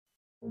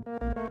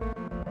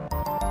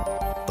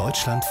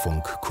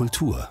Deutschlandfunk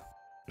Kultur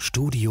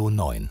Studio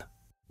 9.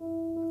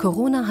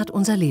 Corona hat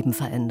unser Leben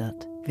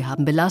verändert. Wir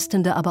haben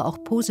belastende, aber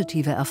auch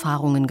positive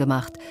Erfahrungen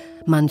gemacht.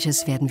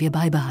 Manches werden wir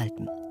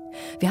beibehalten.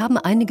 Wir haben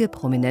einige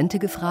Prominente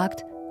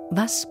gefragt,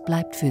 was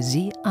bleibt für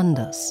sie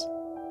anders?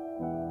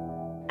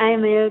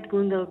 I'm Ayelet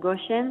Gundar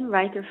Goshen,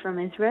 writer from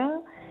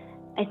Israel.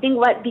 I think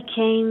what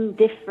became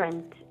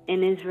different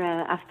in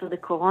Israel after the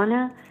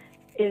corona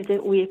is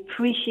that we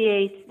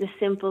appreciate the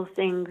simple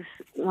things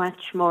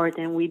much more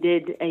than we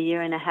did a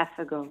year and a half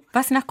ago.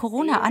 Was nach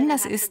Corona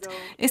anders ist,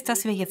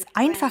 dass wir jetzt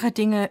einfache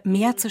Dinge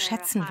mehr zu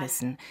schätzen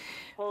wissen.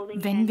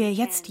 Wenn wir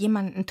jetzt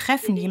jemanden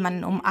treffen,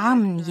 jemanden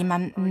umarmen,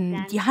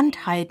 jemanden die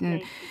Hand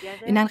halten,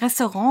 in ein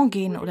Restaurant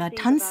gehen oder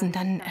tanzen,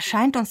 dann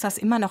erscheint uns das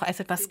immer noch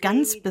als etwas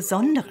ganz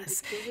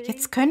Besonderes.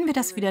 Jetzt können wir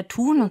das wieder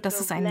tun und das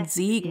ist ein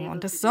Segen.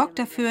 Und das sorgt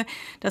dafür,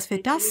 dass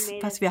wir das,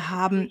 was wir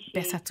haben,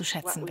 besser zu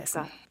schätzen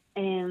wissen.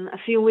 A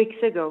few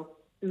weeks ago,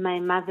 my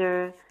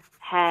mother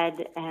had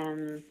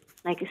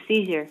like a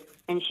seizure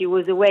and she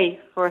was away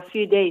for a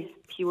few days.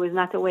 She was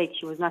not awake,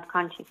 she was not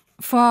conscious.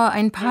 Vor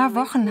ein paar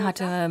Wochen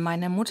hatte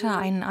meine Mutter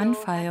einen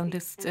Anfall und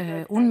ist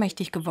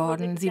ohnmächtig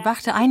geworden. Sie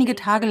wachte einige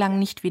Tage lang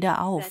nicht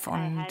wieder auf.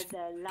 Und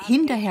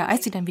hinterher,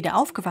 als sie dann wieder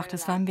aufgewacht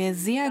ist, waren wir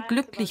sehr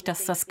glücklich,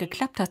 dass das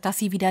geklappt hat, dass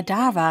sie wieder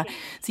da war.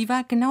 Sie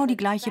war genau die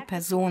gleiche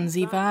Person.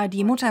 Sie war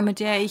die Mutter, mit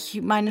der ich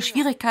meine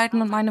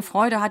Schwierigkeiten und meine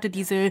Freude hatte.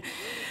 Diese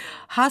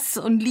Hass-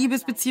 und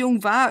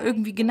Liebesbeziehung war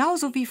irgendwie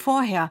genauso wie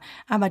vorher.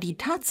 Aber die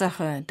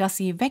Tatsache, dass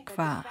sie weg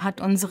war,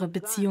 hat unsere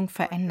Beziehung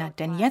verändert.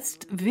 Denn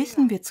jetzt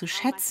wissen wir zu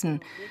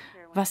schätzen,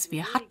 was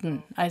wir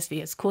hatten, als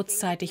wir es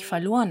kurzzeitig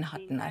verloren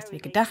hatten, als wir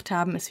gedacht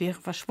haben, es wäre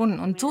verschwunden.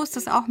 Und so ist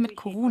es auch mit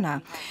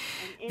Corona.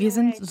 Wir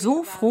sind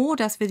so froh,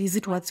 dass wir die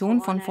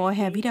Situation von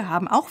vorher wieder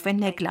haben, auch wenn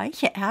der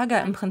gleiche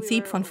Ärger im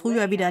Prinzip von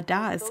früher wieder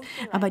da ist.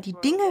 Aber die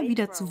Dinge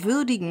wieder zu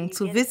würdigen,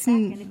 zu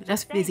wissen,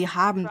 dass wir sie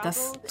haben,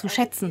 das zu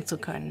schätzen zu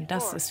können,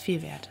 das ist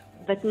viel wert.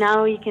 But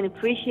now you can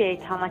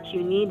appreciate how much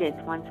you need it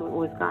once it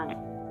was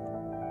gone.